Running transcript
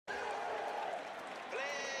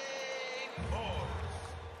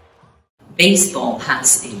Baseball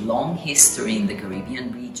has a long history in the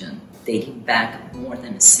Caribbean region, dating back more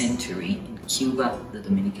than a century in Cuba, the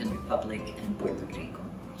Dominican Republic, and Puerto Rico.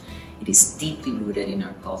 It is deeply rooted in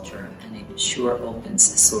our culture, and it sure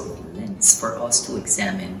opens a sort of lens for us to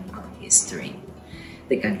examine our history.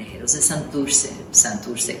 The Cangrejeros de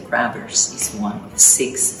Santurce Crabbers, is one of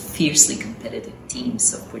 6 fiercely competitive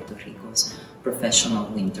teams of Puerto Rico's professional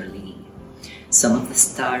winter league. Some of the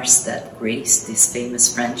stars that graced this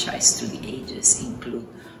famous franchise through the ages include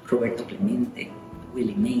Roberto Clemente,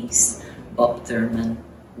 Willie Mays, Bob Thurman,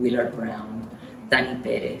 Willard Brown, Danny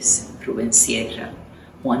Perez, Ruben Sierra,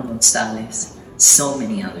 Juan Gonzalez, so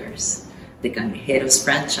many others. The Cangrejeros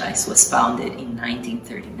franchise was founded in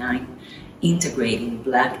 1939, integrating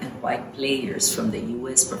black and white players from the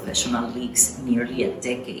U.S. professional leagues nearly a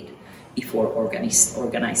decade before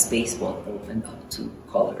organized baseball opened up to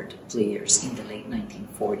colored players in the late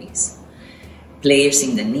 1940s. Players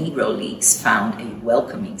in the Negro leagues found a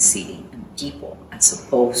welcoming city and people as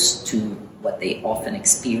opposed to what they often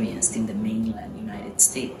experienced in the mainland United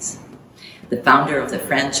States. The founder of the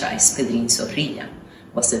franchise, Pedrin Zorrilla,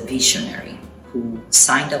 was a visionary who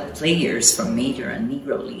signed up players from major and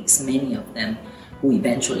Negro leagues, many of them who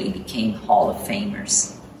eventually became Hall of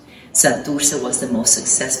Famers. Santurce was the most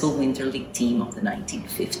successful winter league team of the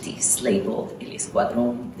 1950s, labeled El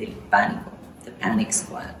Escuadrón del Pánico, the Panic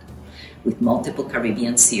Squad, with multiple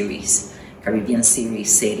Caribbean series. Caribbean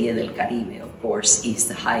Series Serie del Caribe, of course, is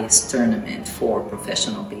the highest tournament for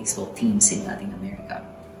professional baseball teams in Latin America.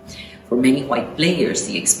 For many white players,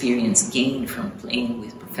 the experience gained from playing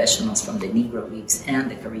with professionals from the Negro leagues and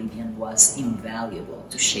the Caribbean was invaluable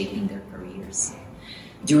to shaping their careers.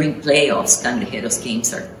 During playoffs, Cangrejeros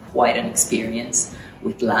games are quite an experience,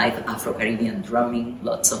 with live Afro-Caribbean drumming,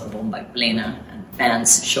 lots of bomba plena, and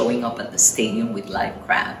fans showing up at the stadium with live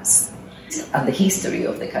crabs. And the history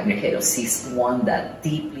of the Cangrejeros is one that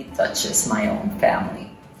deeply touches my own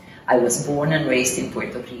family. I was born and raised in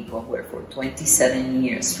Puerto Rico, where for 27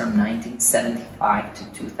 years, from 1975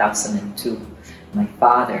 to 2002, my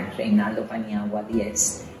father, Reynaldo Paniagua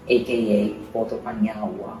Diez, aka Poto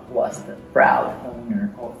Paniagua, was the proud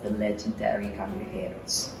owner of the legendary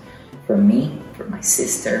Cangrejeros. For me, for my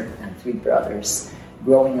sister, and 3 brothers,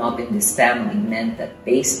 growing up in this family meant that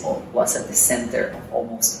baseball was at the center of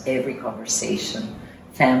almost every conversation: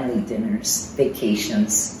 family dinners,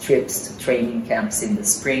 vacations, trips to training camps in the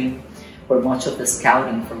spring, where much of the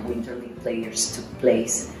scouting for winter league players took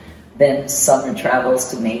place, then summer travels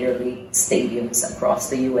to major league stadiums across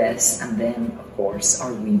the US, and then, of course,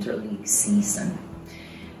 our winter league season.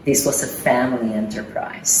 This was a family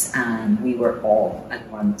enterprise, and we were all, at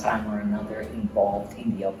one time or another, involved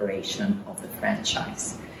in the operation of the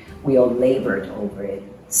franchise. We all labored over it,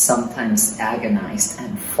 sometimes agonized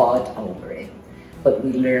and fought over it, but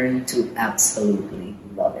we learned to absolutely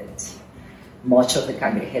love it. Much of the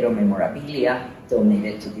Cangrejero memorabilia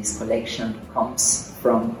donated to this collection comes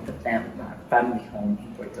from the family home in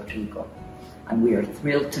Puerto Rico, and we are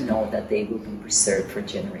thrilled to know that they will be preserved for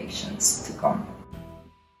generations to come.